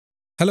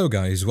Hello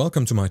guys,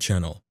 welcome to my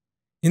channel.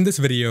 In this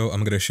video, I'm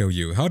going to show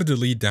you how to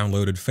delete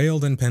downloaded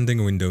failed and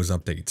pending Windows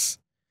updates.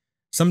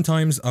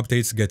 Sometimes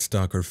updates get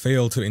stuck or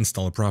fail to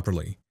install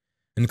properly,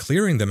 and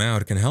clearing them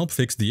out can help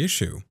fix the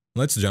issue.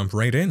 Let's jump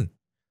right in.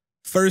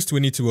 First, we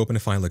need to open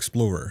File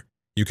Explorer.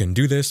 You can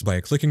do this by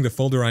clicking the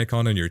folder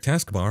icon on your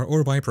taskbar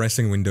or by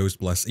pressing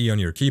Windows+E on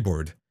your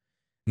keyboard.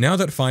 Now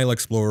that File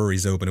Explorer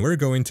is open, we're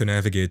going to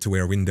navigate to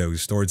where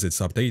Windows stores its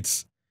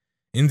updates.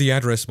 In the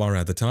address bar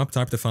at the top,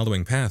 type the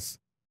following path: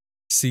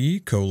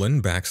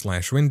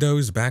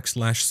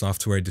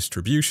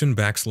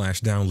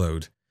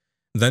 C:\windows\software-distribution\download.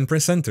 Then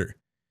press enter.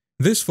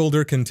 This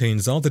folder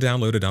contains all the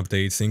downloaded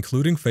updates,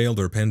 including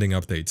failed or pending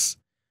updates.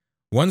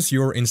 Once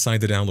you're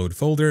inside the download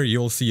folder,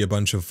 you'll see a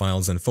bunch of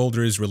files and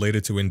folders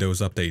related to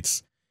Windows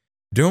updates.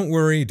 Don't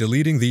worry,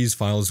 deleting these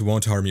files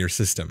won't harm your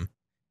system.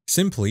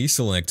 Simply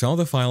select all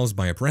the files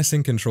by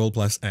pressing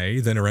Ctrl+A,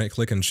 then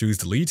right-click and choose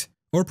Delete,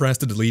 or press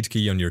the Delete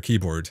key on your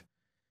keyboard.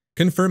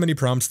 Confirm any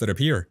prompts that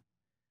appear.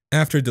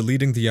 After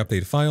deleting the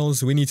update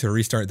files, we need to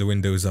restart the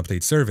Windows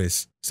Update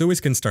service, so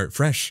it can start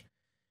fresh.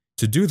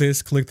 To do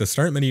this, click the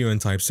Start menu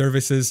and type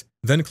Services,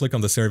 then click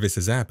on the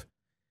Services app.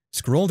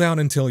 Scroll down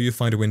until you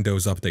find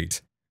Windows Update.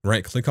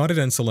 Right-click on it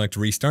and select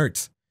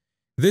Restart.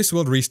 This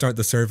will restart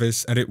the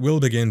service and it will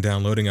begin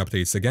downloading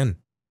updates again.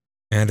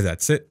 And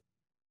that's it.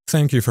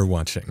 Thank you for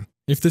watching.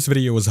 If this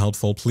video was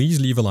helpful, please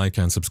leave a like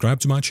and subscribe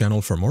to my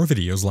channel for more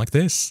videos like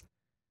this.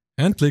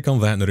 And click on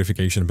that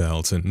notification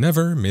bell to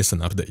never miss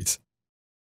an update.